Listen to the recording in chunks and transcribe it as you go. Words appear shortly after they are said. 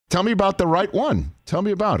Tell me about The Right One. Tell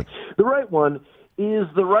me about it. The Right One is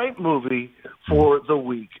the right movie for the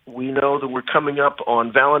week. We know that we're coming up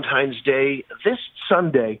on Valentine's Day this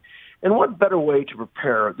Sunday, and what better way to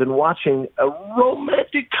prepare than watching a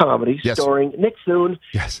romantic comedy starring Nick Thune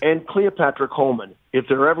and Cleopatra Coleman. If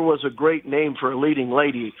there ever was a great name for a leading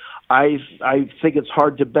lady, I think it's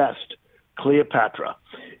hard to best Cleopatra.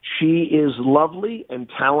 She is lovely and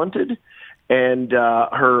talented, and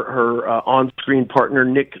her on-screen partner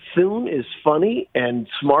Nick Thune is funny and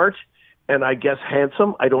smart, and I guess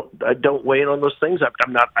handsome. I don't weigh in on those things. I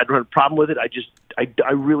don't have a problem with it.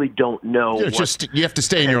 I really don't know. You have to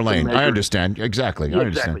stay in your lane. I understand exactly. Yeah, I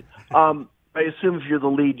understand. Exactly. I assume if you're the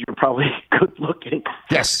lead, you're probably good looking.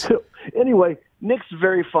 Yes. So, anyway, Nick's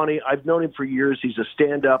very funny. I've known him for years. He's a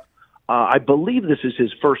stand-up. I believe this is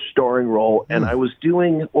his first starring role, and I was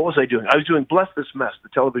doing, what was I doing? I was doing Bless This Mess, the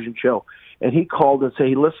television show, and he called and said,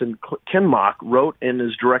 hey, listen, Ken Mock wrote and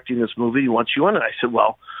is directing this movie. He wants you in. And I said,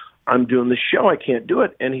 well, I'm doing the show. I can't do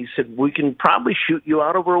it. And he said, we can probably shoot you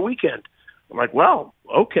out over a weekend. I'm like, well,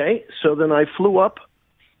 okay. So then I flew up,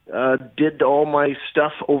 did all my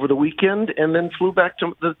stuff over the weekend, and then flew back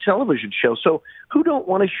to the television show. So who don't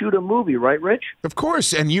want to shoot a movie, right, Rich? Of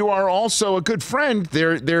course, and you are also a good friend.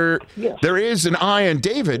 There is an I in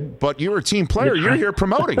David, but you're a team player. You're here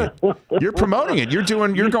promoting it. You're promoting it. You're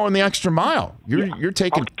going the extra mile. You're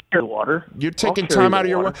taking water. You're taking time out of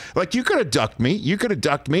your like you could have ducked me. You could have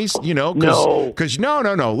ducked me. You know, because no.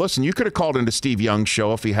 Listen, you could have called into Steve Young's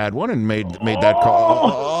show if he had one and made that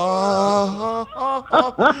call.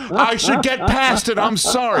 I should get past it. I'm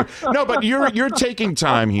sorry. No, but you're taking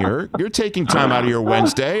time here. You're taking time out of your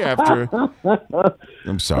Wednesday after.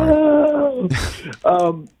 I'm sorry.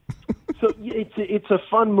 So it's a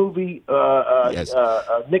fun movie.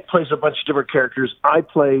 Nick plays a bunch of different characters. I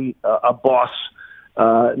play a boss.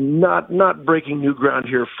 Not breaking new ground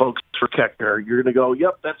here, folks. For Koechner, you're going to go,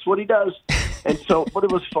 yep, that's what he does. And so, but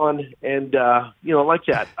it was fun, and like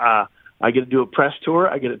that. I get to do a press tour.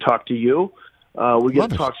 I get to talk to you. We get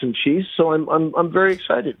to talk some cheese, so I'm very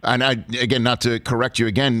excited. And again, not to correct you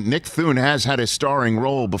again, Nick Thune has had a starring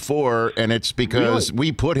role before, and it's because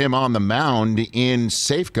we put him on the mound in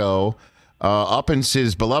Safeco up in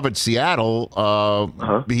his beloved Seattle.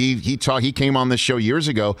 He came on this show years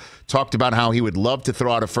ago, talked about how he would love to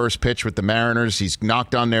throw out a first pitch with the Mariners. He's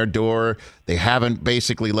knocked on their door. They haven't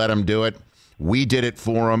basically let him do it. We did it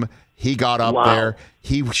for him. He got up there.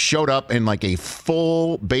 He showed up in like a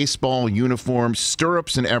full baseball uniform,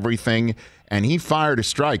 stirrups and everything, and he fired a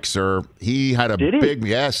strike, sir. He had a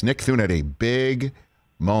Nick Thune had a big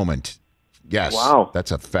moment. Yes. Wow. That's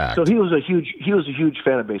a fact. So he was a huge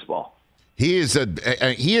fan of baseball. He is a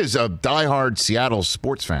diehard Seattle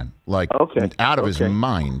sports fan, out of his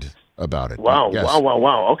mind about it. Wow.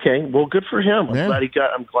 Okay, well, good for him. I'm glad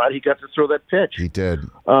he got to throw that pitch. He did.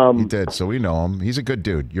 So we know him. He's a good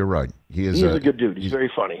dude. You're right. He's a good dude. He's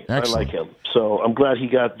very funny. Excellent. I like him. So I'm glad he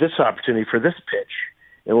got this opportunity for this pitch,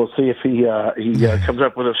 and we'll see if he comes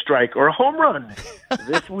up with a strike or a home run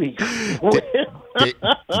this week.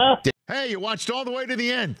 Hey, you watched all the way to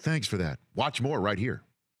the end. Thanks for that. Watch more right here.